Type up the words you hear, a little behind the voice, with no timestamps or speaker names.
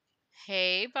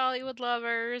Hey, Bollywood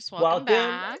lovers, welcome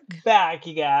Welcome back. back,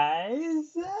 you guys.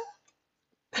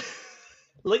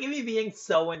 Look at me being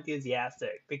so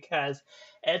enthusiastic because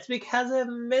I've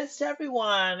missed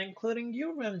everyone, including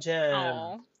you, Rim Jim.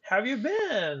 Oh, How have you I've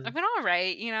been? been all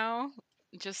right,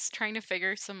 just trying to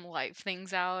figure some life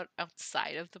things out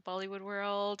outside of the Bollywood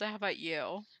world. How about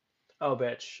you? Oh,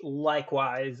 bitch.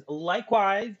 Likewise,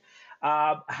 likewise.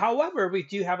 However, we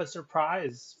do have a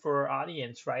surprise for our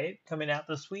audience, right? Coming out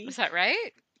this Is week, that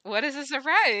right? What is a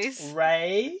surprise?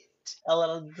 right? A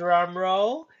little drum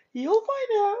roll. You'll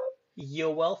find out. You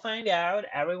will find out.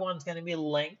 Everyone's going to be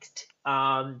linked.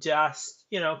 Just,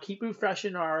 keep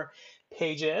refreshing our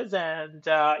pages and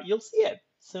you'll see it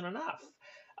soon enough.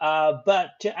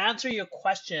 But to answer your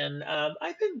question,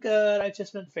 I've been good. I've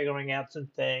just been figuring out some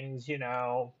things,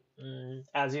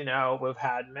 As you know, we've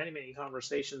had many, many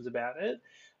conversations about it.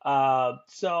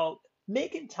 So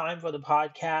making time for the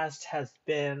podcast has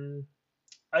been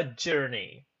a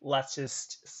journey. Let's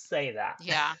just say that.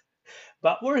 Yeah,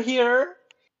 But we're here.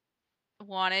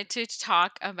 wanted to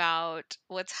talk about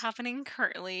what's happening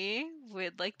currently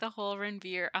with like the whole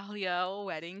Ranbir Alia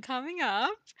wedding coming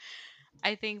up.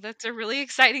 I think that's a really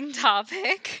exciting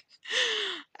topic.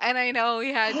 And I know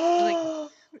we had like,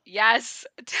 yes,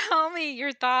 tell me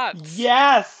your thoughts.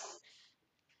 Yes.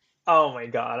 Oh my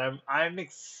God, I'm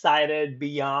excited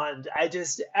beyond. I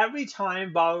just every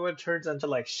time Bollywood turns into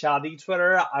like shoddy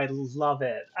Twitter, I love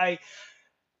it.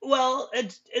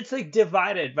 It's like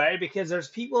divided, right? Because there's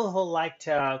people who like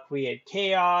to create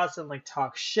chaos and like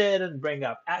talk shit and bring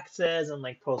up exes and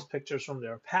like post pictures from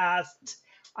their past.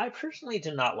 I personally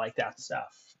do not like that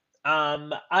stuff.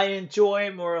 I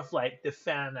enjoy more of like the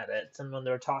fan edits and when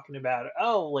they're talking about,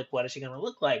 oh, like what is she gonna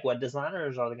look like? What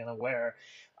designers are they gonna wear?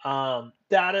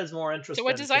 That is more So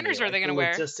what interesting to me, designers are they like the gonna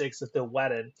wear? logistics of the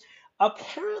wedding.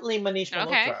 Apparently, Manish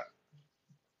Okay. Malhotra.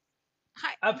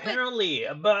 Hi, but Apparently,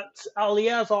 but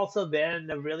Alia has also been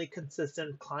a really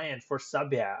consistent client for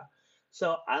Sabya.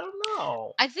 So I don't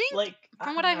know. I think Like, I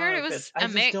from what don't I know heard, it if it's. was I a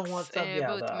just don't mix, want Sabya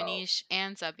both though. Manish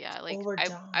and Zabia. It's Like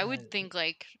I would overdone. think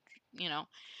like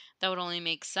that would only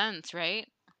make sense, right?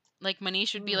 Like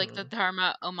Manish would be like the Hmm.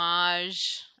 Dharma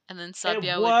homage, and then It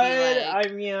Sabia would be would. I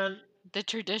like mean, the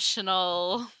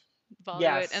traditional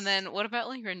Bollywood. And yes, then what about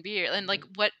like Ranbir? And like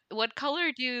what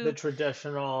color do the you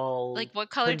traditional like what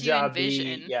color do you Punjabi,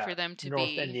 envision yeah, for them to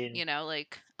North be? Indian.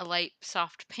 Like a light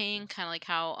soft pink, kind of like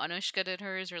how Anushka did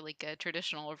hers, or like a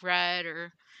traditional red,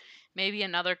 or maybe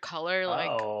another color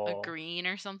like a Oh, green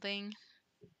or something.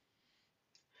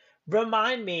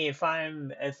 remind me if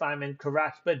I'm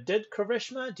incorrect, but did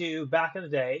Karishma do back in the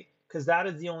day? Because that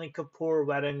is the only Kapoor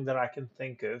wedding that I can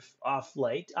think of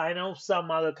late. I know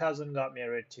some other cousin got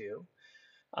married too.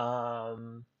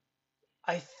 Um,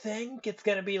 I think it's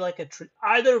gonna be like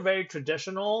either very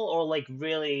traditional or like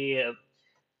really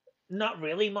not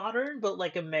really modern, but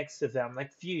like a mix of them,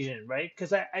 like fusion, right?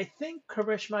 Because I think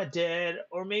Karishma did,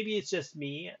 or maybe it's just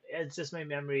me, it's just my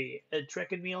memory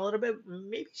tricking me a little bit.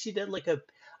 Maybe she did like a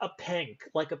pink,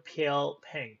 like a pale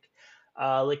pink,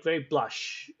 like very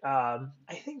blush. I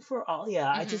think for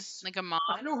Alia, Like a mauve.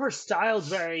 I know her style is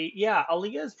very, yeah,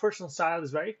 Alia's personal style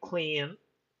is very clean,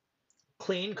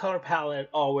 clean color palette,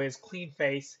 always clean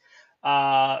face,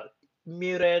 uh,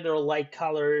 muted or light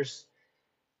colors,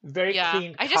 very Yeah,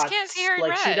 clean I just can't see cuts. her in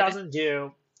Like she red. doesn't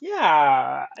do.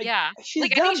 Yeah, Yeah, she's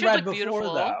like I think done she would red look before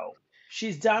beautiful. though.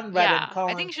 She's done red in Yeah,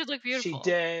 I Colin. think she'd look She beautiful.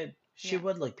 did. She Yeah,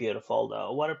 would look beautiful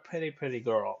though. What a pretty, pretty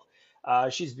girl.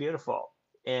 She's beautiful,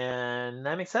 and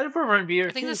I'm excited for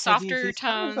I Ranbir think too the because softer he's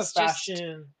kind of a tones just.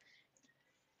 fashion.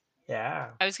 Yeah,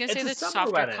 I was gonna say it's a that summer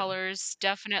softer wedding. colors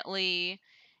definitely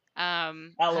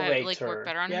like work Elevator.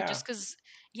 better on her Yeah. just because,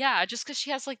 yeah, just because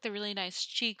she has like the really nice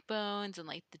cheekbones and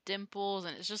like the dimples,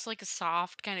 and it's just like a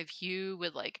soft kind of hue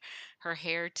with like her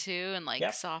hair too, and like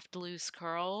Yep. soft loose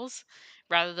curls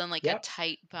rather than like a Yep.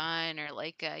 tight bun or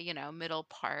like a middle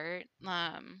part.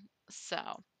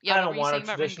 So yeah, I what were don't you want a saying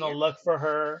about traditional Ranbir? look for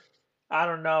her. I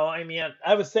don't know. I mean,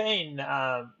 I was saying,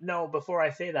 no, before I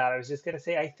say that, I was just going to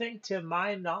say, I think to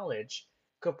my knowledge,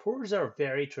 Kapoors are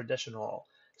very traditional.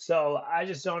 So I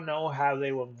just don't know how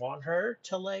they would want her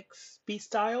to like be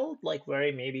styled, like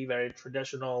maybe very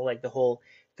traditional, like the whole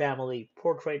family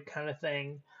portrait kind of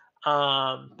thing.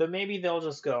 But maybe they'll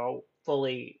just go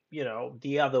fully,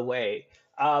 the other way.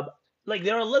 Um, like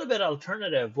they're a little bit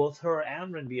alternative, both her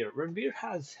and Ranbir. Ranbir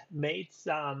has made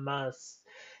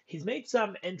he's made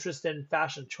some interesting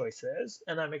fashion choices,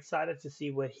 and I'm excited to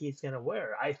see what he's gonna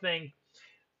wear. I think,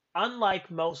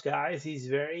 unlike most guys, he's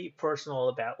very personal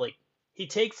about like he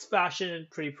takes fashion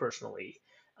pretty personally,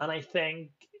 and I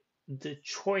think the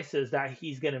choices that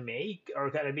he's gonna make are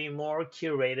gonna be more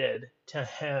curated to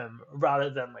him rather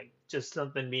than like just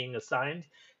something being assigned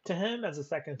to him as a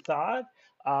second thought.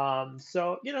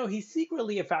 So he's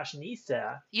secretly a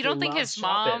fashionista. You He don't think loves his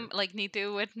shopping. mom, like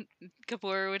Neetu, would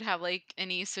Kapoor would have like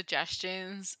any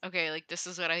suggestions? Okay, like this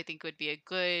is what I think would be a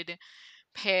good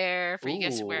pair for you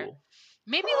guys to wear. Ooh,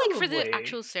 Maybe like for the probably.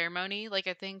 actual ceremony, like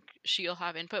I think she'll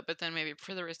have input, but then maybe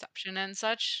for the reception and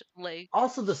such, like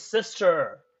Also, the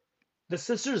sister. The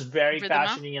sister's very Rhythma.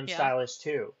 fashiony and Yeah. stylish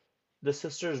too. The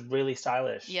sister's really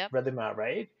stylish, Yep. Rhythma,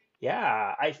 right?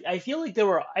 Yeah, I feel like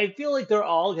they're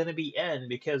all gonna be in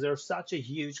because they're such a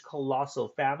huge colossal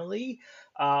family.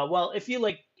 Well, if you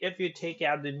take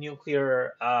out the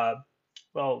nuclear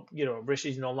well,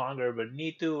 Rishi's no longer, but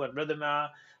Neetu and Rhythma,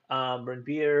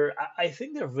 Ranbir, I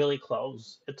think they're really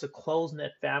close. It's a close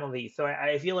knit family, so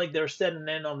I feel like they're sitting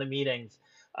in on the meetings.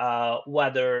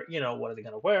 Whether what are they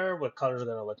gonna wear, what colors are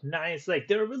gonna look nice, like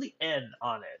they're really in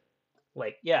on it.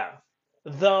 Like, yeah,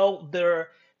 though they're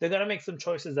gonna make some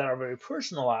choices that are very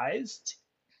personalized,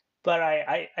 but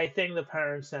I think the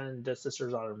parents and the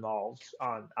sisters are involved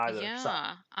on either side.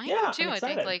 Yeah, I am Yeah, I'm too. I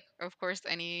think excited. like of course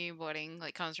any wedding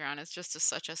like comes around, it's just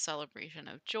such a celebration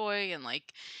of joy and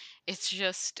like it's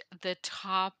just the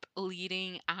top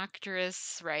leading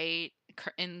actress, right?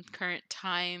 In current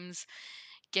times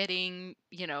getting,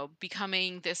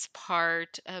 becoming this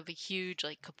part of a huge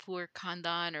like Kapoor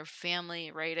Khandan or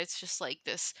family, right? It's just like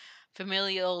this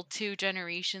familial two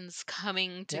generations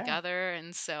coming Yeah. together.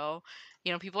 And so,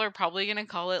 people are probably going to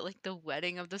call it like the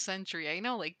wedding of the century. I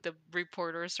know like the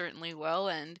reporters certainly will.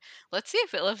 And let's see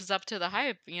if it lives up to the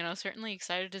hype. Certainly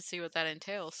excited to see what that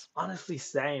entails. Honestly,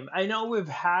 same. I know we've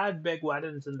had big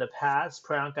weddings in the past.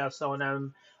 Priyanka,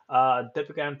 Sonam,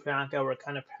 Deepika and Priyanka were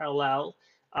kind of parallel.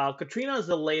 Katrina's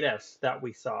the latest that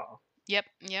we saw. Yep,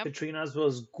 yep. Katrina's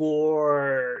was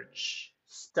gorge,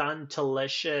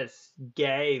 stunt-delicious,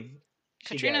 gave.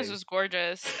 She Katrina's gave. was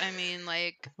gorgeous. I mean,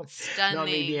 like Not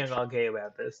me stunning. being all gay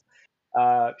about this.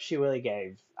 She really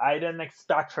gave. I didn't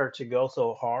expect her to go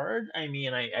so hard. I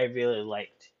mean, I really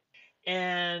liked.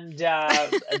 And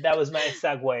that was my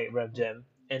segue, Rev Jim,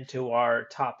 into our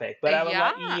topic. But I will Yeah,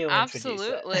 let you introduce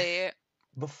it. absolutely.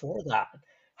 Before that,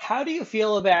 how do you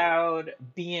feel about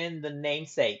being the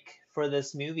namesake for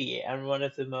this movie and one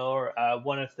of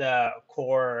the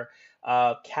core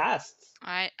casts?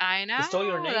 I You stole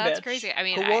your know, name, that's crazy. bitch. I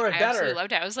mean, Who I wore it I absolutely better?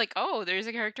 loved it. I was like, "Oh, there's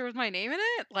a character with my name in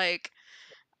it?" Like,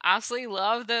 absolutely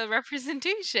love the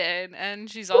representation, and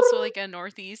she's also, like, a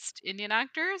Northeast Indian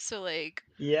actor, so, like,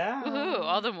 woohoo, Yeah.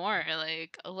 all the more,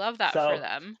 like, I love that for So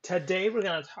them. today we're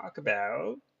gonna talk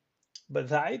about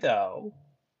Badhaai, though,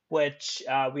 which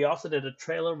we also did a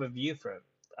trailer review for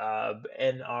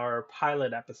in our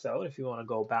pilot episode. If you want to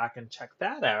go back and check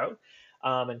that out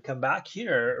and come back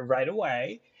here right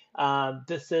away.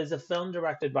 This is a film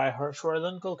directed by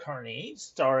Harshvardhan Kulkarni,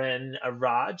 starring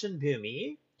Raj and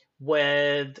Bhumi,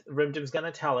 with Rimjim's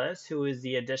gonna tell us who is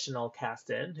the additional cast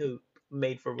in, who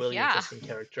made for really Yeah. interesting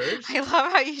characters. I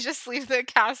love how you just leave the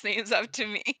cast names up to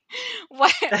me.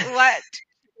 What what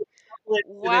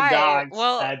To the why? dogs,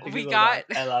 Well, because we of the got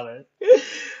dogs. I love it.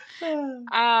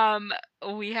 Um,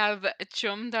 we have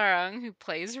Chum Darang who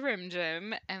plays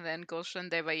Rimjim, and then Gulshan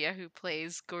Devaya who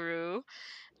plays Guru,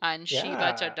 and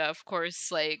Shiva Yeah. Chadda, of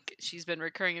course, like she's been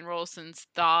recurring in roles since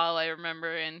Dal, I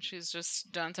remember, and she's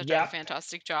just done such a Yep.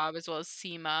 fantastic job, as well as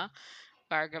Seema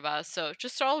Bhargava. So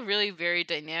just all really very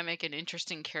dynamic and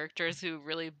interesting characters who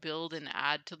really build and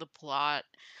add to the plot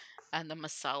and the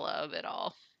masala of it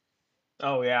all.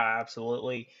 Oh yeah,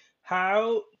 absolutely.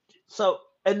 How so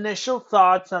initial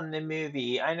thoughts on the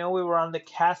movie. I know we were on the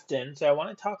casting, so I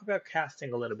want to talk about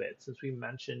casting a little bit since we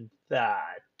mentioned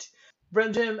that.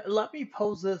 Brendan, let me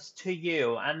pose this to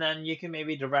you, and then you can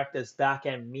maybe direct this back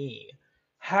at me.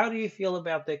 How do you feel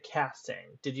about the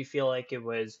casting? Did you feel like it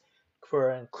was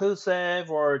for inclusive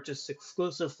or just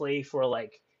exclusively for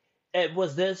like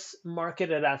was this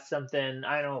marketed as something,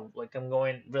 I don't know, like I'm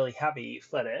going really heavy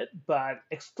footed, but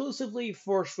exclusively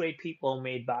for straight people,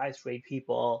 made by straight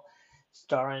people,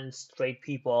 starring straight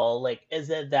people? Like, is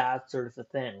it that sort of a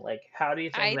thing? Like, how do you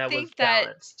think I that was think that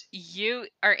balanced? you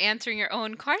are answering your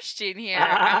own question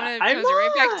here. I'm going to I'm pose it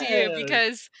right back to you not.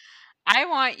 because I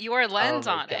want your Oh lens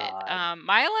my on it. God.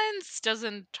 My lens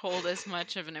doesn't hold as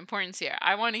much of an importance here.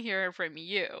 I want to hear from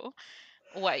you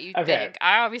what you Okay. think.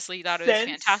 I obviously thought it was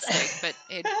Since fantastic, but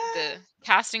the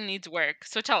casting needs work.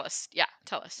 So tell us. Yeah,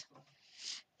 tell us.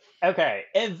 okay,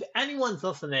 if anyone's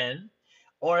listening,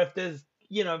 or if there's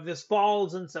if this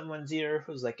falls in someone's ear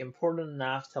who's like important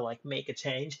enough to like make a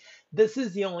change, this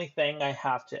is the only thing I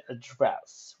have to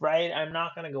address, right? I'm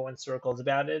not going to go in circles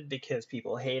about it because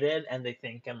people hate it and they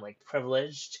think I'm like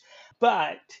privileged.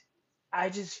 But I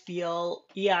just feel,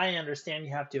 yeah, I understand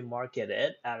you have to market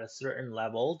it at a certain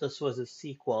level. This was a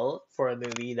sequel for a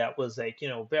movie that was like,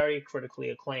 very critically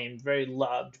acclaimed, very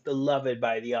loved, beloved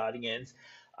by the audience.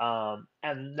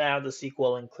 And now the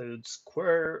sequel includes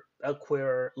a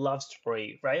queer love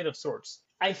story, right, of sorts.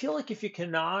 I feel like if you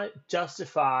cannot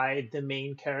justify the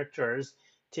main characters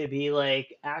to be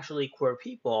like actually queer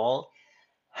people,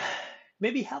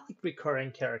 maybe have like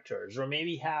recurring characters, or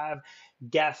maybe have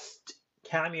guest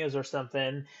cameos or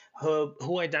something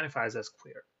who identifies as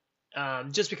queer.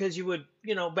 Just because you would,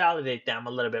 validate them a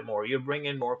little bit more. You bring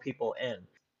in more people in.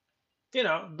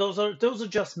 Those are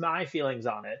just my feelings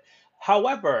on it.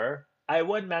 However, I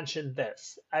would mention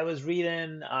this. I was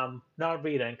reading, not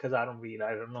reading because I don't read,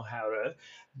 I don't know how to,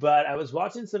 but I was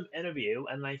watching some interview,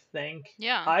 and I think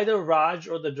Yeah. either Raj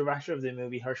or the director of the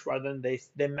movie, Harshvardhan,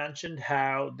 they mentioned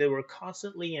how they were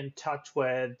constantly in touch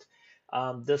with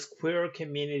this queer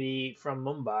community from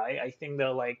Mumbai. I think they're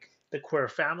like the queer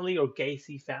family or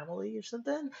Gacy family or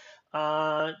something,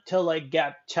 to like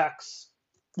get checks,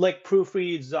 like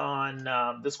proofreads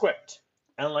on the script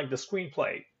and like the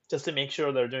screenplay, just to make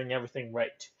sure they're doing everything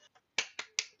right.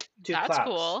 Two That's claps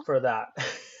cool. for that.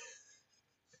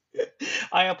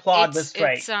 I applaud the It's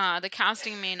straight. the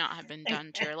casting may not have been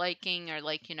done to your liking, or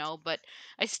like, but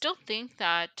I still think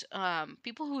that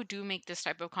people who do make this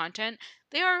type of content,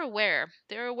 they are aware.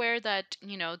 They're aware that,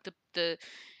 the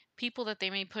people that they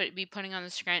may be putting on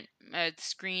the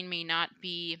screen may not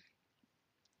be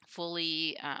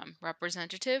fully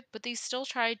representative, but they still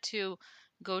try to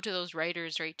go to those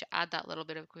writers, right, to add that little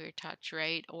bit of queer touch,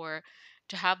 right, or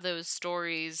to have those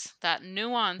stories, that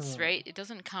nuance, Hmm. right? It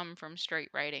doesn't come from straight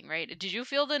writing, right? Did you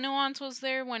feel the nuance was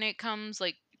there when it comes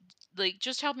like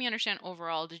just help me understand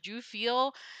overall? Did you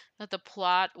feel that the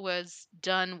plot was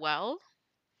done well?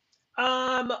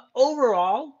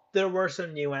 Overall, there were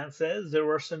some nuances. There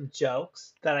were some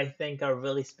jokes that I think are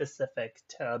really specific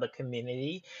to the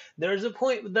community. There's a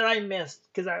point that I missed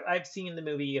because I've seen the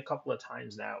movie a couple of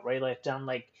times now, right? Like done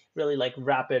like really like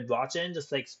rapid watching,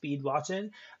 just like speed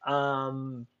watching.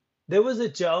 Um, there was a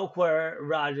joke where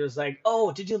Roger's like,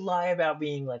 "Oh, did you lie about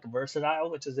being like versatile?"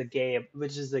 Which is a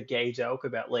gay joke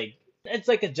about like it's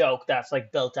like a joke that's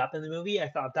like built up in the movie. I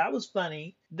thought that was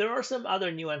funny. There are some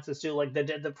other nuances too, like they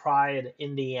did the pride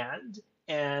in the end,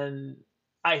 and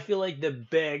I feel like the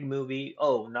big movie.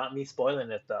 Oh, not me spoiling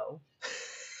it though.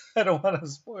 I don't want to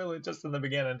spoil it just in the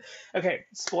beginning. Okay,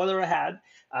 spoiler ahead,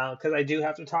 because I do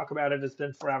have to talk about it. It's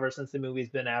been forever since the movie's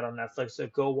been out on Netflix, so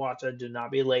go watch it. Do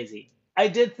not be lazy. I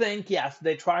did think, yes,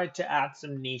 they tried to add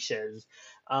some niches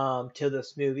to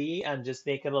this movie and just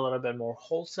make it a little bit more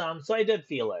wholesome. So I did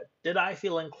feel it. Did I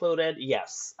feel included?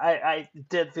 Yes. I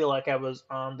did feel like I was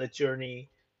on the journey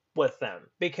with them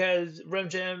because Rim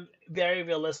Jim, very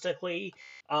realistically,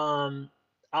 um,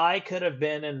 I could have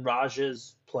been in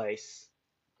Raj's place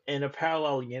in a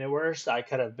parallel universe. I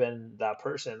could have been that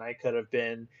person. I could have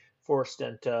been forced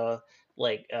into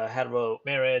like a hetero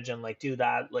marriage and like do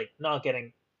that, like not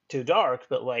getting too dark,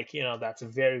 but like, that's a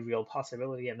very real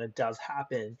possibility and it does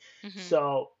happen. Hmm.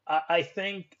 So I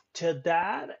think to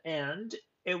that end,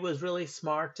 it was really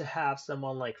smart to have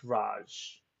someone like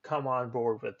Raj come on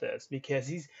board with this because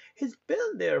he's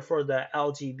been there for the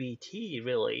LGBT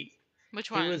really. Which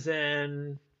He one? was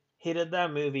in he did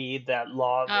that movie, that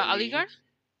law Aligarh? movie,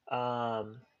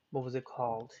 um what was it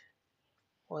called?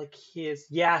 Like his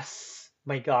yes,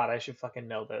 my God, I should fucking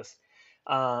know this.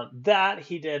 That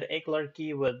he did a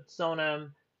Lurky with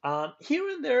Sonam. Here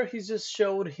and there, he's just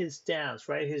showed his stance,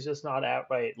 right? He's just not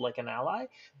outright like an ally,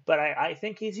 but I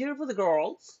think he's here for the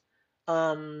girls.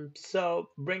 So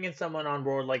bringing someone on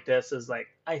board like this is like,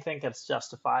 I think it's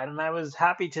justified, and I was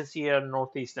happy to see a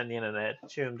Northeast Indian in it,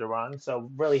 Chum Durang. So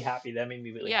really happy. That made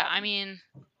me really Yeah, happy.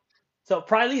 So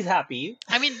Priley's happy.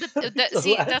 but that So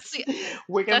see, that's the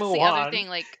we can that's move the other on. thing.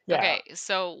 Like, Yeah. okay,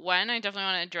 so one, I definitely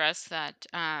want to address that.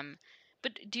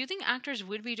 But do you think actors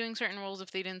would be doing certain roles if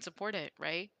they didn't support it,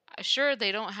 right? Sure,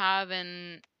 they don't have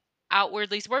an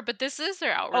outwardly support, but this is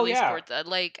their Oh outwardly yeah. support. That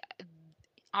like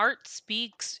art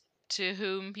speaks to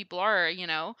whom people are,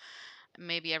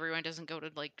 maybe everyone doesn't go to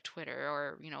like Twitter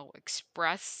or,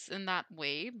 express in that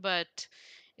way, but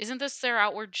isn't this their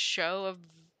outward show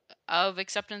of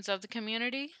acceptance of the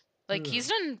community? Like he's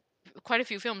Hmm. done quite a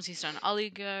few films. He's done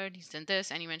Aligarh, he's done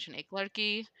this, and you mentioned Ek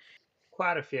Ladki.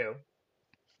 Quite a few.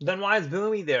 Then why is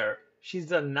Boomy there? She's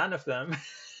done none of them.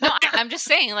 No, I'm just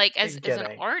saying, like, I'm as an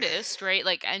kidding. artist, right?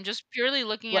 Like, and just purely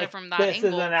looking at it Like from that this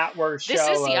is an angle, outward this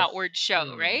is show the of, outward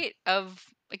show, hmm. right? Of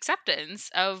acceptance,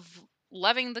 of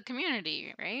loving the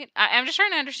community, right? I'm just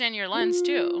trying to understand your lens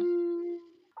too. Mm,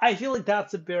 I feel like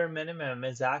that's a bare minimum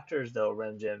as actors, though,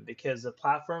 Renjin, because the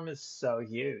platform is so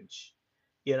huge,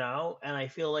 you know. And I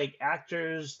feel like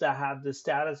actors that have the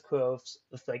status quo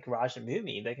of like Raj and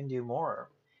Bhumi, they can do more.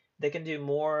 They can do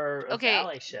more of Okay,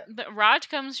 allyship. but Raj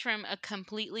comes from a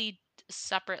completely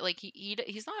separate, like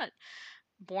he's not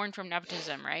born from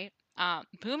nepotism, right?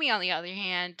 Bhumi, on the other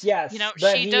hand, Yes,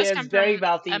 but she he does is come very from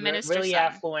wealthy, a minister's really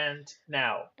son, affluent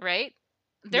now. right?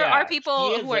 There are Yeah,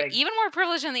 he people is who are like even more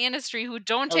privileged in the industry who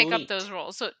don't take up those elite.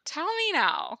 roles. So tell me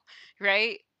now,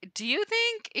 right? Do you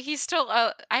think he's still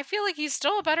I feel like he's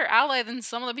still a better ally than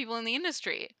some of the people in the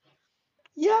industry.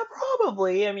 Yeah,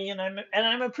 probably. I mean,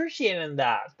 I'm appreciating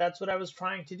that. That's what I was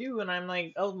trying to do, and I'm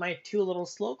like, oh, my two little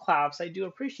slow claps. I do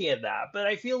appreciate that, but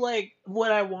I feel like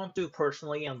what I won't do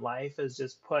personally in life is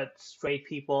just put straight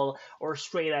people or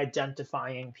straight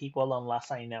identifying people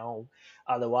unless I know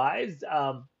otherwise.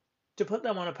 To put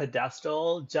them on a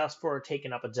pedestal just for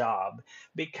taking up a job,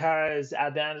 because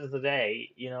at the end of the day,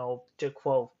 to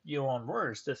quote your own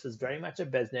words, this is very much a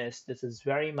business. This is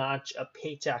very much a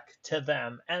paycheck to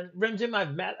them. And Rimjim,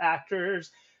 I've met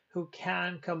actors who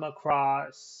can come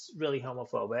across really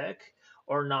homophobic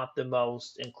or not the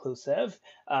most inclusive,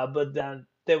 but then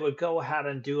they would go ahead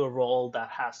and do a role that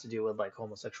has to do with like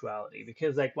homosexuality,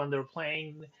 because like when they're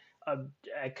playing a,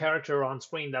 a character on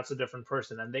screen, that's a different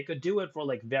person, and they could do it for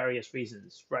like various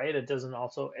reasons, right? It doesn't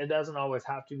always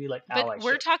have to be like But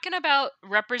we're allyship. talking about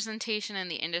representation in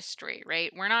the industry,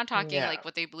 right? We're not talking Yeah. like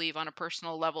what they believe on a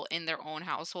personal level in their own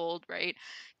household, right?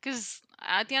 Because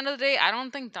at the end of the day, I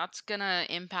don't think that's going to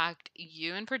impact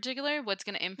you in particular. What's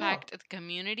going to No. impact the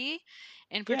community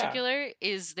in Yeah. particular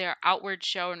is their outward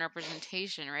show and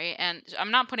representation, right? And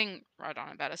I'm not putting Rod on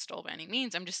a pedestal by any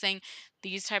means. I'm just saying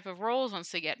these type of roles,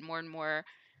 once they get more and more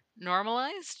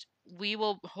normalized, we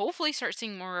will hopefully start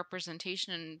seeing more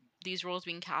representation in these roles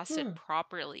being casted Hmm.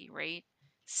 properly, right?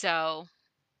 So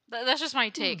that's just my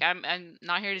Hmm. take. I'm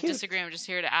not here to disagree. Cute. I'm just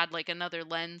here to add like another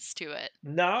lens to it.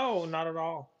 No, not at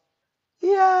all.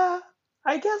 Yeah,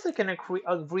 I guess I can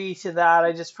agree to that.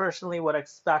 I just personally would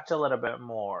expect a little bit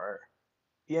more.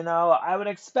 I would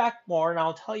expect more, and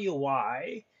I'll tell you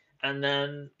why. And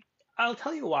then I'll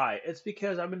tell you why. It's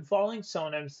because I've been following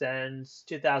Sonam since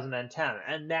 2010,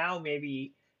 and now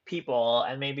maybe people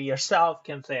and maybe yourself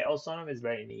can say, "Oh, Sonam is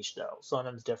very niche, though.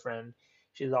 Sonam's different.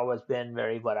 She's always been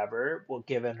very whatever. Well,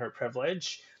 given her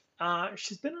privilege,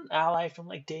 she's been an ally from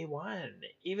like day one.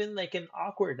 Even like in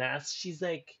awkwardness, she's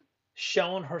like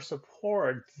shown her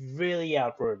support really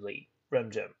outwardly,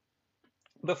 Rimjim,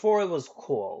 before it was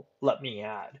cool, let me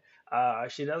add.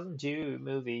 She doesn't do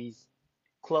movies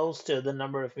close to the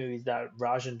number of movies that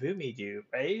Raj and Bhumi do,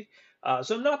 right?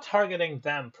 So I'm not targeting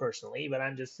them personally, but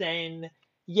I'm just saying,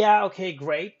 yeah, okay,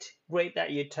 great. Great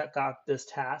that you took up this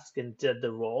task and did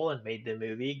the role and made the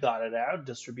movie, got it out,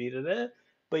 distributed it,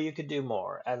 but you could do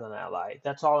more as an ally.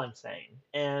 That's all I'm saying.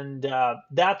 And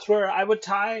that's where I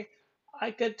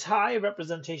could tie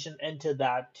representation into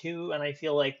that too, and I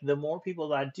feel like the more people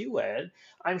that do it,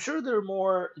 I'm sure there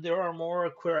are more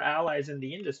queer allies in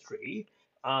the industry.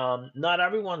 Not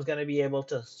everyone's going to be able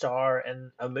to star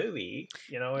in a movie,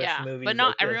 if Yeah, but movies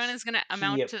not like everyone this is going to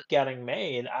amount keep to. getting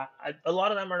made. A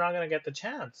lot of them are not going to get the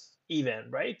chance,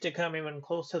 even, right, to come even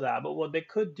close to that. But what they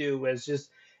could do is just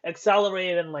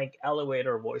accelerate and like elevate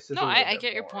our voices No, a little I bit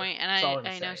get your more. point, and That's all I'm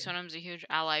I know saying. Sonam's a huge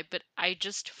ally, but I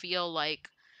just feel like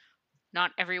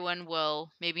not everyone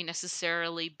will maybe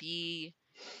necessarily be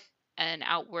an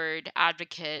outward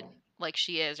advocate like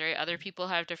she is, right? Other people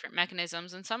have different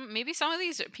mechanisms, and maybe some of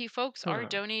these folks are Hmm.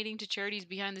 donating to charities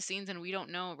behind the scenes, and we don't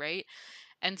know, right?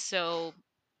 And so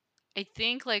I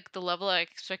think like the level of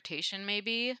expectation,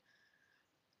 maybe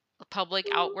public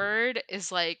outward,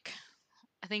 is like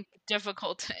I think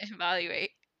difficult to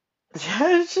evaluate.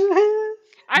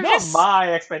 I'm Not just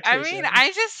my I mean, expectations.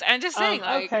 I'm just saying,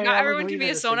 like, Okay, not I'll everyone agree can be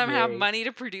to a Sonam and have disagree. money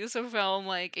to produce a film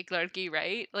like Ik Ladki,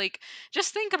 right? Like,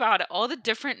 just think about it, all the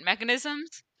different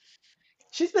mechanisms.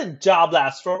 She's been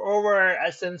jobless for over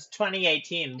since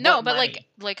 2018. No, What but money?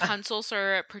 like Hansel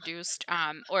Sir produced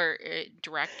or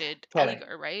directed Kidding.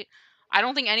 Eligar, right? I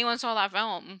don't think anyone saw that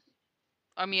film.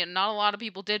 I mean, not a lot of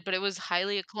people did, but it was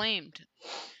highly acclaimed.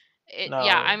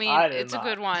 Yeah, I No, mean, I did it's a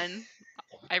good not. one.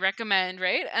 I recommend,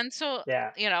 right? And so,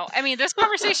 Yeah. I mean, this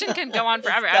conversation can go on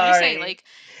forever. I'm just saying, Sorry. like,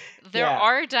 there Yeah.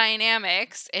 are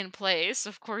dynamics in place.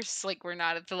 Of course, like, we're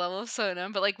not at the level of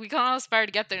Sonam, but like, we can all aspire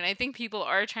to get there. And I think people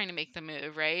are trying to make the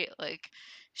move, right? Like,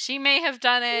 She may have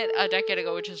done it a decade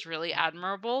ago, which is Mm, really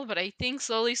admirable, but I think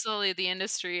slowly, slowly the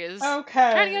industry is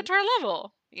trying to get okay. to our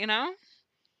level, you know?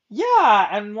 Yeah,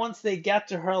 and once they get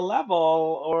to her level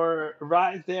or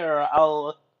right there,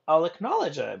 I'll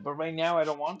acknowledge it. But right now I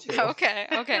don't want to. Okay,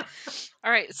 okay.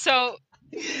 All right. So,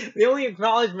 The only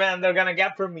acknowledgement they're gonna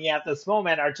get from me at this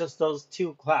moment are just those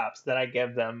two claps that I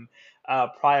give them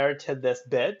prior to this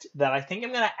bit that I think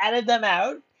I'm gonna edit them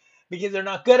out because they're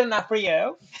not good enough for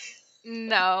you.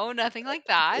 no, nothing like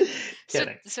that. So,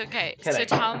 Kidding. so okay. So Kidding.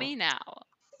 tell me now,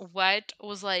 what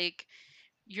was like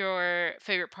your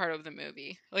favorite part of the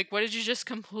movie? Like, what did you just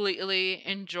completely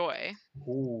enjoy?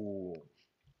 Ooh.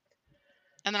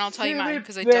 And then I'll tell you mine Favorite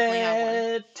because I definitely have one.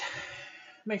 bit.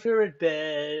 My favorite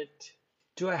bit.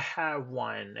 Do I have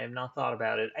one? I've not thought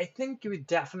about it. I think it would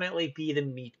definitely be the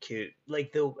meet cute,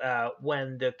 like the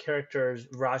when the characters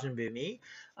Raj and Bhumi,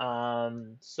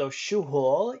 so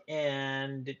Shuhul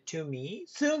and Tumi,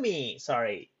 Sumi,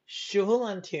 sorry,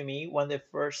 Shuhul and Tumi when they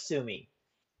first Sumi.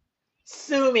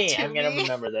 To I'm gonna me,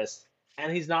 remember this,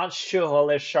 and he's not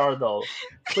Shuhul, it's Shardul.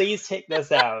 Please take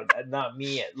this out, not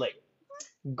me. Like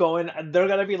going they're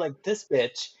gonna be like this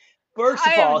bitch. First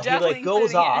I of am all, he like definitely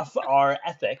goes including it. off our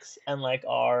ethics and like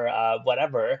our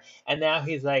whatever, and now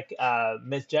he's like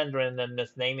misgendering and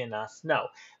misnaming us. No.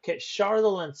 Okay,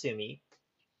 Charlotte and Sumi,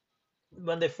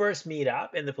 when they first meet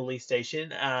up in the police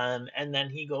station, and then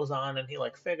he goes on and he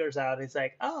like figures out he's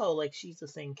like, oh, like she's the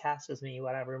same cast as me,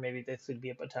 whatever. Maybe this would be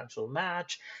a potential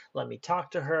match. Let me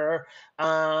talk to her.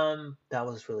 That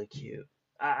was really cute.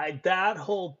 That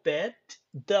whole bit,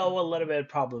 though a little bit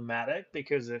problematic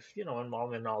because if you know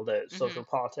involving all the Hmm. social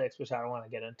politics, which I don't want to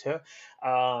get into,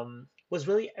 was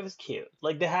really it was cute.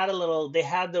 Like they had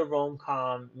the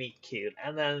rom-com meet cute,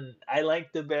 and then I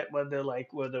liked the bit where they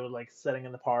were like sitting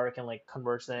in the park and like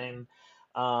conversing,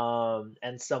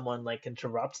 and someone like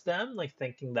interrupts them, like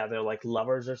thinking that they're like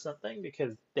lovers or something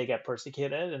because they get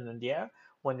persecuted in India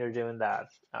when you're doing that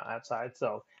outside.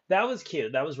 So that was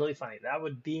cute. That was really funny. That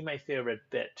would be my favorite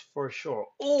bit for sure.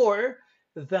 Or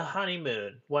the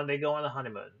honeymoon when they go on the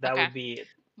honeymoon. That Okay. would be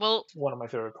Well, one of my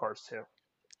favorite parts too.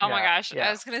 oh my Yeah, gosh, I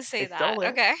yeah. was gonna say It's still that.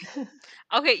 there. Okay.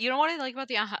 Okay, you know what I like about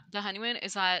the honeymoon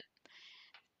is that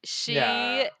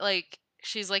Yeah.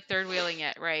 she's like third wheeling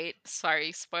it, right?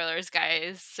 Sorry, spoilers,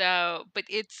 guys. So, but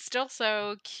it's still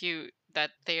so cute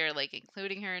that they're like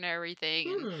including her and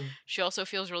everything, and Hmm. she also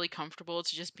feels really comfortable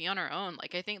to just be on her own.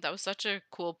 Like I think that was such a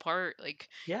cool part. Like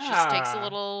she just takes a Yeah.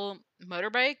 little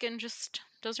motorbike and just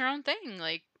does her own thing.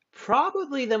 Like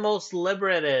Probably the most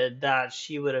liberated that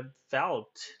she would have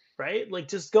felt, right? Like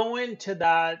just go into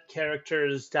that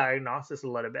character's diagnosis a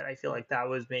little bit. I feel like that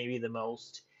was maybe the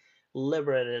most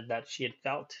liberated that she had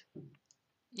felt,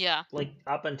 yeah, like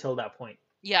up until that point.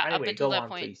 yeah. Up Anyway, until go that on,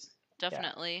 point, please. Yeah.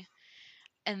 definitely.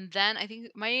 And then I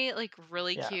think my like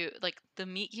really Yeah. cute, like the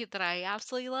meet cute that I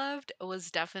absolutely loved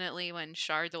was definitely when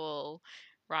Shardul,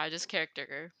 Raj's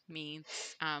character,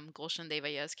 meets Gulshan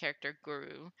Devaya's character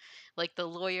Guru. Like the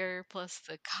lawyer plus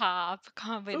the cop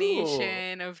Ooh.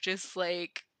 combination of just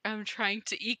like I'm trying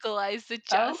to equalize the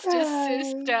justice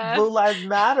Okay. system. Blue Lives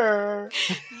Matter.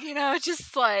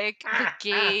 Just like the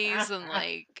gaze and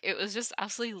like it was just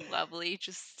absolutely lovely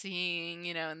just seeing,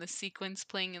 and the sequence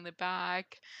playing in the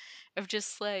back of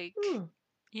just like, Hmm.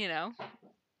 you know,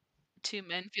 two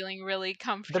men feeling really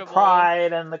The comfortable.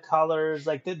 pride and the colors,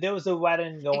 like there was a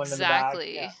wedding going in the back.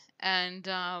 Yeah, Exactly. And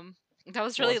that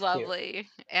was really was cute. lovely.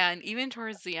 And even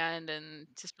towards the end and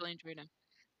just really enjoyed it.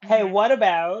 Hey, Hmm. what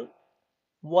about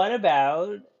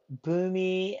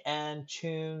Boomy and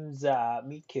Choom's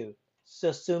meet cute?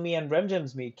 So Sumi and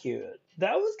Rimjim's meet cute.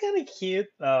 That was kind of cute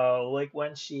though, like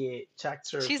when she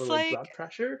checks her for She's like like, blood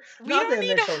pressure. we Not the don't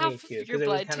need to initial have meet cute, your because it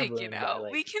was blood kind of taken ruined by out.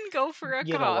 We like, can go for a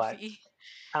you know what? coffee.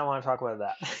 I don't want to talk about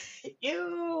that.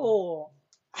 Ew.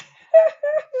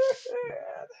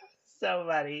 So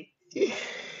funny.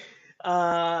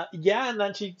 Yeah, and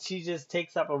then she just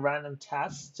takes up a random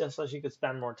test just so she could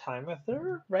spend more time with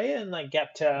her, right? And like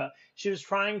get to she was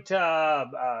trying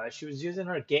to she was using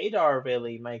her gaydar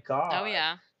really, my Oh God.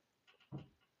 yeah.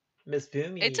 Miss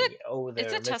It's a Boomy over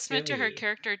it's a there, Miss testament to her Sumi.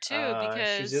 character too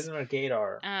She's using her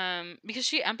gaydar. because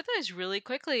she empathized really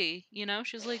quickly,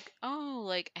 she's like, oh,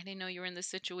 like I didn't know you were in this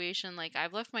situation, like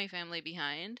I've left my family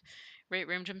behind, right?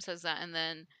 Rimjim says that, and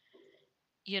then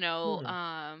Hmm.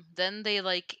 then they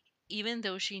like, even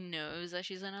though she knows that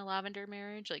she's in a lavender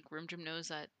marriage, like Rimjim knows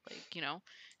that, like,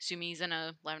 Sumi's in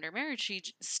a lavender marriage, she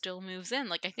still moves in.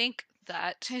 Like I think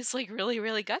that is like really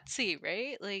really gutsy,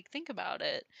 right? Like think about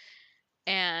it.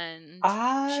 And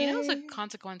she knows the I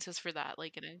consequences for that,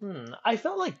 like in a I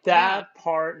felt like yeah. that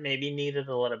part maybe needed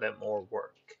a little bit more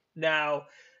work. Now,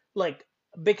 like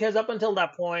because up until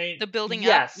that point, The building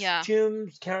up, yes, yeah.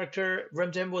 Tomb's character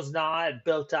Rimjim was not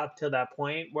built up to that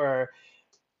point where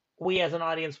we as an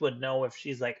audience would know if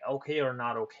she's like okay or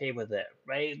not okay with it,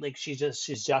 right? Like she's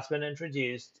just been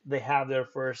introduced. They have their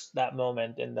first that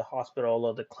moment in the hospital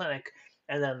or the clinic,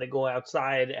 and then they go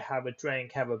outside, have a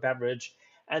drink, have a beverage,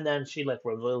 and then she like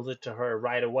reveals it to her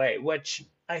right away. Which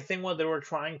I think what they were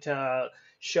trying to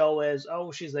show is,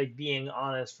 oh, she's like being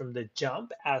honest from the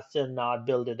jump, as to not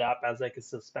build it up as like a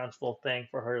suspenseful thing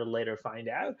for her to later find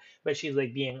out. But she's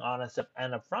like being honest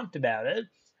and upfront about it.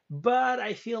 But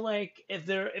I feel like if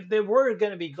they were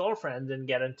gonna be girlfriends and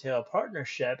get into a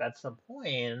partnership at some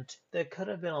point, there could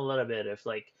have been a little bit of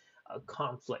like a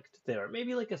conflict there,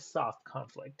 maybe like a soft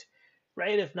conflict,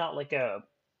 right? If not like a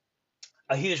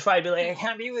huge fight, be like, I Hmm.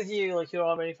 can't be with you, like you're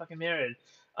already fucking married.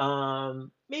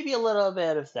 Maybe a little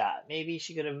bit of that. Maybe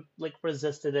she could have like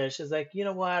resisted it. She's like, you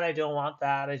know what, I don't want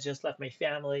that. I just left my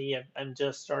family. I'm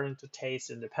just starting to taste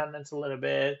independence a little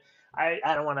bit. I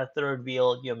don't want to third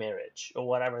wheel your marriage or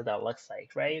whatever that looks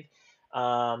like, right?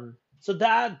 So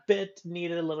that bit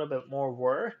needed a little bit more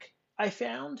work, I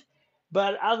found.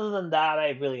 But other than that, I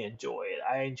really enjoyed.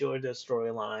 I enjoyed the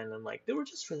storyline and like they were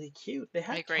just really cute. They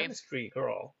I had agree. chemistry,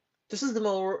 girl. This is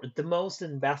the most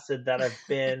invested that I've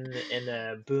been in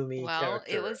a Boomy Well,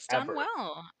 it character was done ever.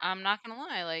 well. I'm not gonna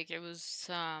lie. Like it was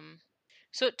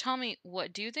so tell me,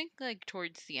 what do you think like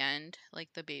towards the end,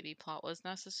 like the baby plot was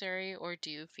necessary, or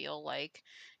do you feel like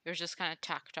it was just kind of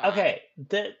tacked on? Okay,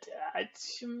 that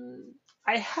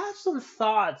I have some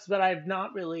thoughts, but I've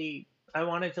not really. I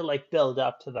wanted to like build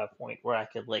up to that point where I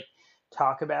could like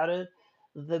talk about it.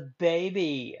 The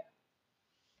baby,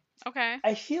 Okay.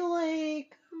 I feel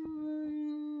like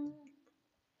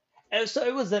so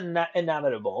it was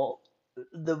inevitable.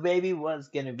 The baby was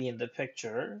going to be in the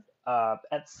picture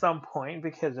at some point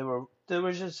because there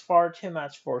was just far too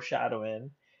much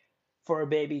foreshadowing for a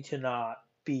baby to not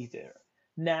be there.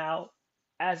 Now,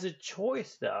 as a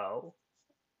choice though,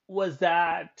 was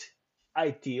that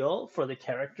ideal for the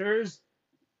characters?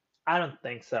 I don't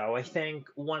think so. I think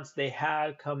once they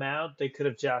had come out, they could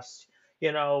have just,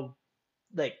 you know,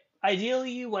 like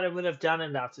ideally what I would have done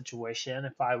in that situation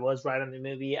if I was writing the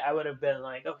movie, I would have been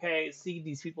like, okay, see,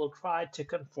 these people tried to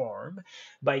conform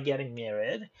by getting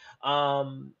married.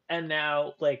 And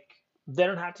now like they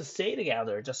don't have to stay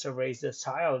together just to raise this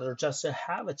child or just to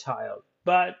have a child.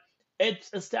 But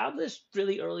it's established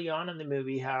really early on in the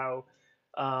movie how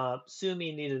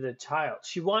Sumi needed a child.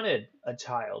 She wanted a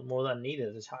child more than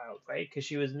needed a child, right? Because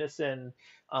she was missing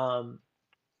um,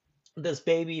 this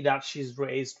baby that she's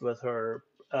raised with her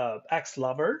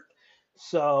ex-lover.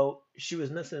 So she was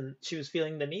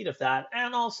feeling the need of that.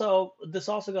 And also, this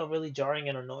also got really jarring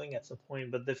and annoying at some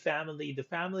point, but the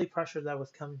family pressure that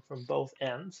was coming from both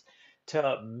ends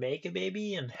to make a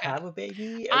baby and Okay. have a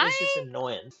baby, it was just I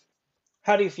annoyance.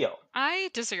 How do you feel? I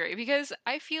disagree because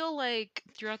I feel like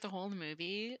throughout the whole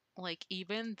movie, like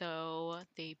even though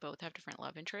they both have different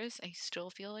love interests, I still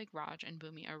feel like Raj and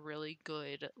Bhumi are really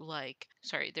good, like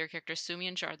sorry, their characters Sumi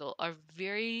and Shardul are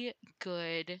very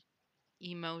good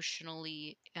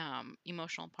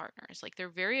emotional partners. Like they're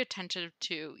very attentive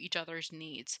to each other's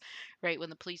needs, right? When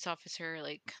the police officer,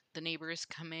 like the neighbors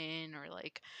come in, or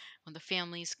like when the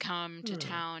families come to Hmm.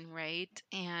 town, right?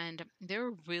 And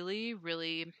they're really,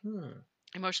 really Hmm.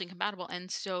 emotionally compatible.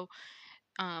 And so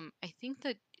I think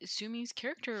that Sumi's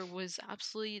character was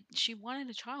absolutely, she wanted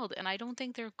a child, and I don't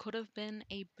think there could have been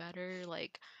a better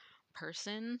like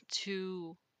person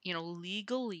to,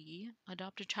 legally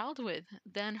adopt a child with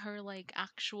than her like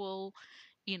actual,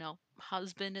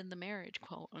 husband in the marriage,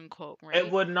 quote unquote, It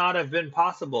right? would not have been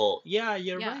possible. Yeah,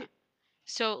 you're Yeah. right.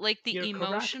 So like the You're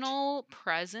correct. emotional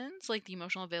presence, like the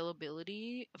emotional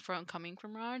availability from coming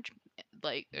from Raj,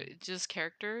 like just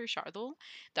character Shardul,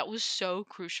 that was so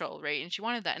crucial, right? And she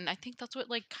wanted that, and I think that's what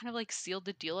like kind of like sealed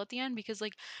the deal at the end because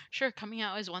like sure, coming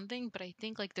out is one thing, but I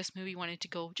think like this movie wanted to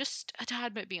go just a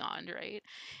tad bit beyond, right?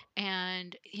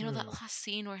 And that Hmm. last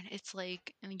scene where it's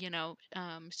like,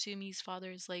 Sumi's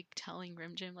father is like telling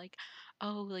Rimjim like,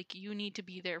 oh, like you need to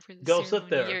be there for the Go sit ceremony.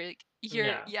 there.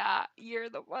 You're Yeah, yeah, you're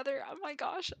the mother. Oh my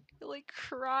gosh, I like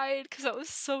cried because that was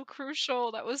so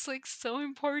crucial. That was like so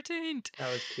important. that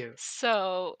was cute.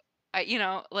 So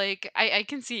I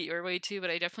can see it your way too, but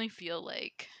I definitely feel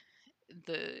like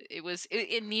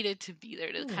it needed to be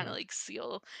there to kind Hmm. of like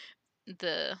seal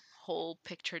the whole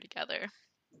picture together.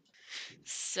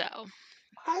 So.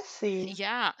 I see.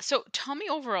 Yeah. So tell me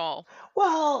overall.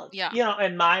 Well, Yeah.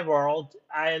 in my world,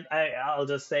 I'll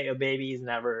just say a baby is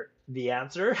never the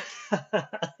answer.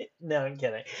 No, I'm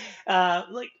kidding.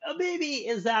 Like a baby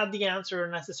is not the answer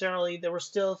necessarily. They were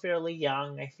still fairly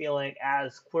young. I feel like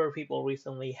as queer people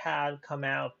recently had come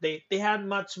out, they had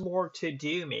much more to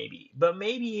do maybe. But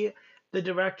maybe the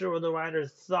director or the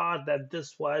writers thought that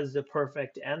this was the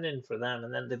perfect ending for them,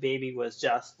 and then the baby was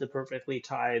just the perfectly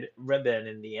tied ribbon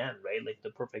in the end, right? Like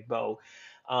the perfect bow,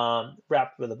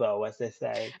 wrapped with a bow, as they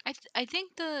say. I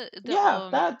think the Yeah,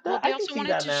 well, that they I can also see wanted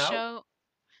that to now. show.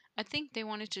 I think they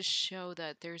wanted to show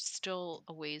that there's still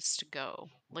a ways to go.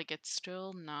 Like it's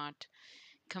still not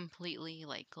completely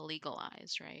like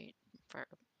legalized, right? For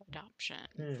adoption,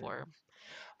 Hmm. for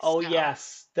Oh so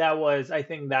yes, I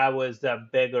think that was the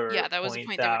yeah, bigger that was the point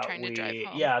point they were that trying to drive we,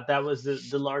 home. yeah, that was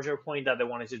the larger point that they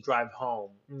wanted to drive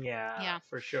home. Yeah, Yeah.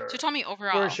 for So sure. tell me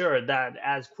For overall. sure that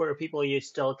as queer people you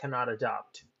still cannot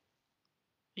adopt.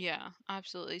 Yeah,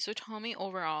 absolutely. So tell me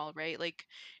overall, right? Like,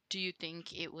 do you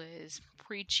think it was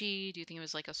preachy? Do you think it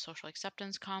was like a social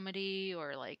acceptance comedy,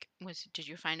 or like did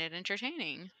you find it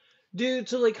entertaining? Due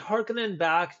to like harkening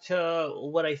back to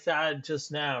what I said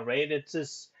just now, right? It's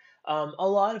just a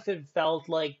lot of it felt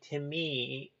like to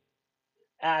me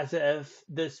as if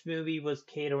this movie was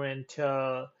catering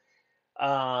to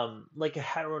like a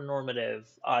heteronormative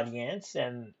audience,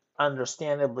 and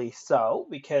understandably so,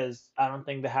 because I don't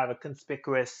think they have a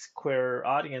conspicuous queer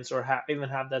audience, or even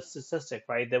have that statistic,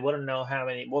 right? They wouldn't know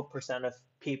what percent of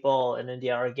people in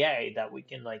India are gay that we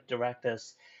can like direct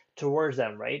us towards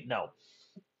them, right? No.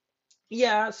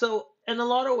 Yeah, so in a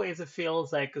lot of ways, it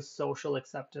feels like a social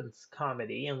acceptance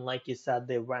comedy, and like you said,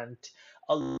 they went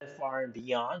a little bit far and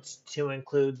beyond to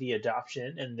include the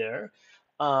adoption in there,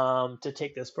 to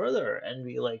take this further and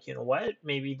be like, you know what,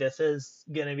 maybe this is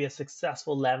gonna be a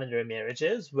successful lavender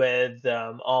marriages with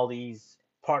all these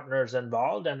partners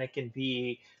involved, and it can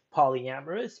be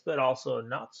polyamorous, but also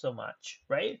not so much,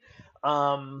 right?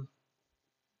 Um,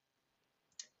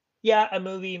 yeah, a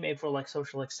movie made for like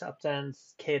social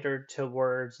acceptance, catered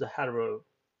towards the heteronormative.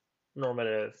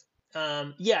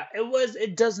 Yeah,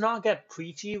 it does not get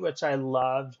preachy, which I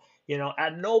loved.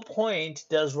 At no point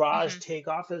does Raj Hmm. take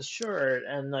off his shirt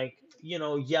and like,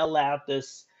 yell out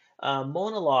this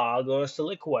monologue or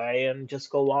soliloquy and just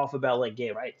go off about like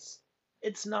gay rights.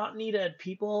 It's not needed.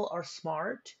 People are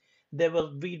smart. They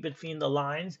will read between the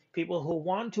lines. People who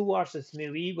want to watch this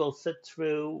movie will sit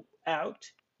through out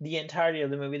the entirety of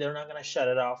the movie. They're not going to shut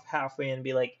it off halfway and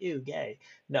be like, ew, gay.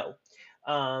 No.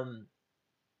 Um,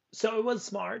 so it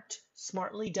was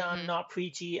smartly done, Hmm. not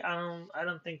preachy. I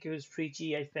don't think it was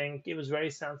preachy. I think it was very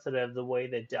sensitive the way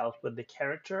they dealt with the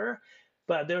character,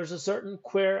 but there was a certain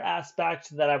queer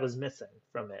aspect that I was missing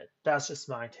from it. That's just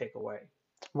my takeaway.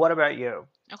 What about you?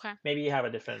 Okay. Maybe you have a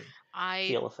different I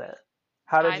feel with it.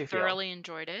 How did I you feel? thoroughly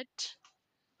enjoyed it.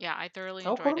 Yeah, I thoroughly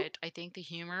enjoyed Okay. it. I think the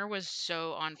humor was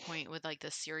so on point with like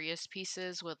the serious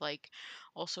pieces, with like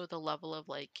also the level of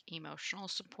like emotional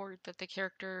support that the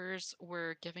characters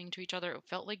were giving to each other. It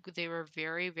felt like they were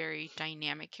very, very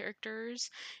dynamic characters.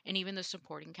 And even the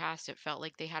supporting cast, it felt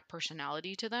like they had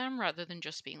personality to them rather than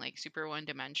just being like super one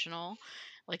dimensional,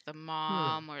 like the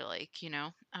Hmm. mom or like,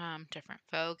 different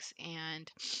folks.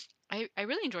 And I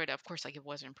really enjoyed it. Of course, like it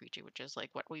wasn't preachy, which is like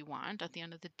what we want at the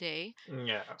end of the day.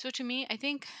 Yeah. So to me, I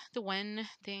think the one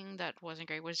thing that wasn't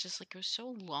great was just like it was so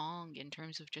long in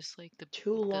terms of just like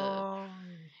Too the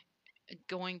long.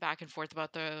 going back and forth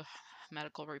about the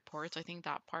medical reports. I think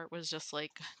that part was just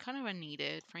like kind of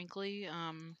unneeded, frankly.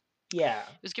 Yeah.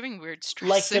 It was giving weird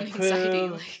stress Like to and anxiety.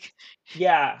 prove. Like,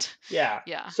 Yeah, yeah.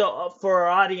 yeah, So for our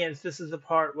audience, this is the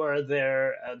part where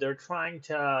they're trying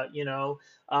to,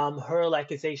 hurl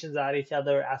accusations at each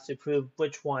other as to prove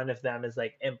which one of them is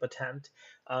like impotent,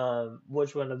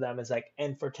 which one of them is like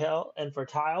infertile,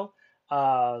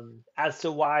 as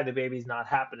to why the baby's not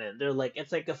happening. They're like,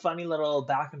 it's like a funny little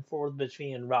back and forth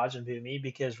between Raj and Bhumi,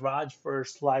 because Raj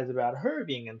first lies about her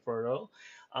being infertile,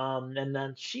 and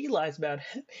then she lies about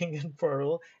him being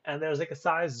infertile, and there's like a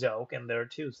size joke in there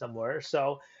too somewhere.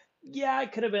 So yeah,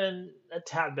 it could have been a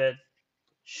tad bit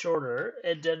shorter.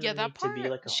 It yeah, didn't that need to be part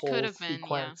like a could whole have been,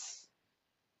 yeah, sequence.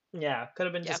 Yeah, could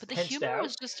have been yeah, just but the pinched humor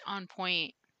was out. just on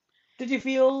point. Did you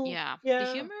feel? Yeah, the Yeah.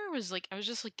 humor was like I was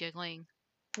just like giggling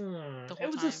the It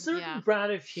whole was a time. certain Yeah.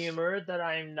 brand of humor that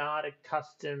I'm not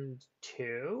accustomed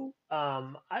to.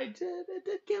 It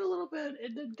did get a little bit,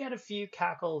 it did get a few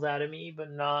cackles out of me,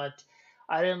 but not,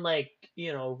 I didn't like,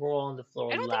 roll on the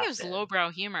I floor don't think it was laughing. lowbrow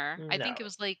humor. I think it No.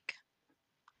 was like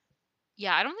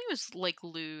yeah, I don't think it was like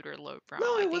lewd or lowbrow.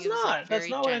 No, I it think was it was like not. That's very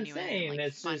not what I'm genuine and saying. like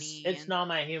It's just, funny it's and not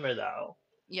my humor though.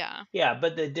 Yeah. Yeah,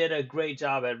 but they did a great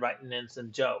job at writing in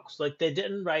some jokes. Like they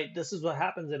didn't write. This is what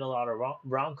happens in a lot of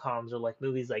rom-coms or like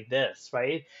movies like this,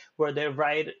 right? Where they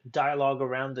write dialogue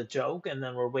around the joke, and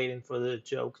then we're waiting for the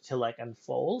joke to like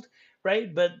unfold,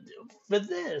 right? But for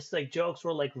this, like jokes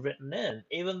were like written in.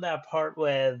 Even that part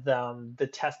with the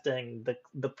testing,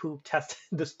 the poop test,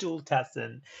 the stool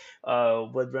testing,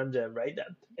 with Rimjam, right?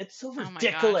 It's so Oh my gosh.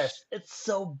 ridiculous. It's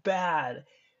so bad,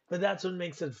 but that's what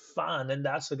makes it fun, and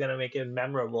that's what's gonna make it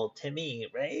memorable to me,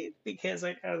 right? Because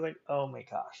like I was like, oh my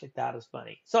gosh, like that is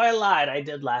funny. So I lied. I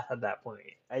did laugh at that point.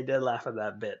 I did laugh at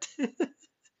that bit.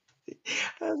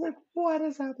 I was like, what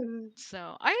is happening?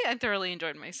 So I thoroughly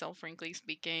enjoyed myself, frankly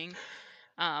speaking.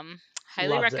 Highly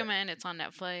Loves it. recommend. It's on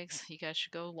Netflix. You guys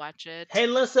should go watch it. Hey,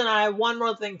 listen, I have one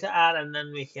more thing to add, and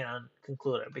then we can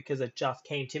conclude it because it just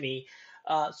came to me.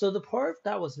 So the part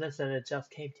that was missing, it just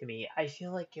came to me. I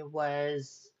feel like it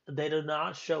was they did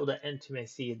not show the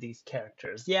intimacy of these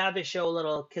characters. Yeah, they show a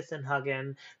little kissing,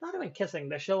 hugging, not even kissing.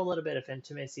 They show a little bit of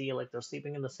intimacy, like they're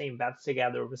sleeping in the same beds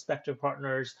together, respective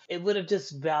partners. It would have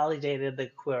just validated the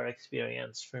queer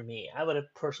experience for me. I would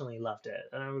have personally loved it,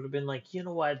 and I would have been like, you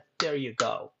know what? There you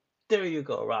go. There you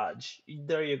go, Raj.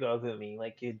 There you go, Gumi.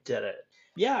 Like you did it.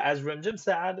 Yeah, as Rimjim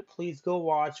said, please go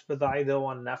watch Badhaai though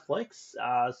on Netflix,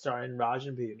 starring Raj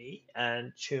and Bhumi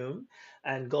and Chum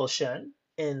and Gulshan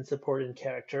in supporting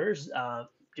characters.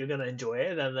 You're gonna enjoy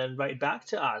it, and then write back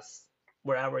to us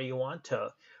wherever you want to.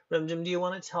 Rimjim, do you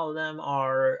want to tell them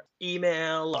our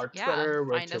email, our Yeah, Twitter,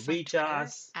 where find to us on reach Twitter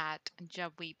us? at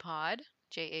JabWePod,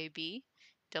 JabWePod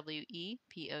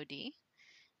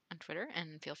on Twitter,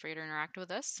 and feel free to interact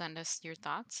with us. Send us your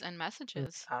thoughts and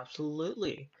messages.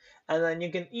 Absolutely. And then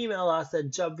you can email us at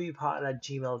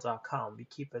jubvypod@gmail.com. We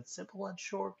keep it simple and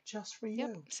short just for Yep,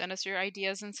 you. send us your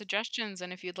ideas and suggestions,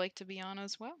 and if you'd like to be on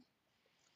as well.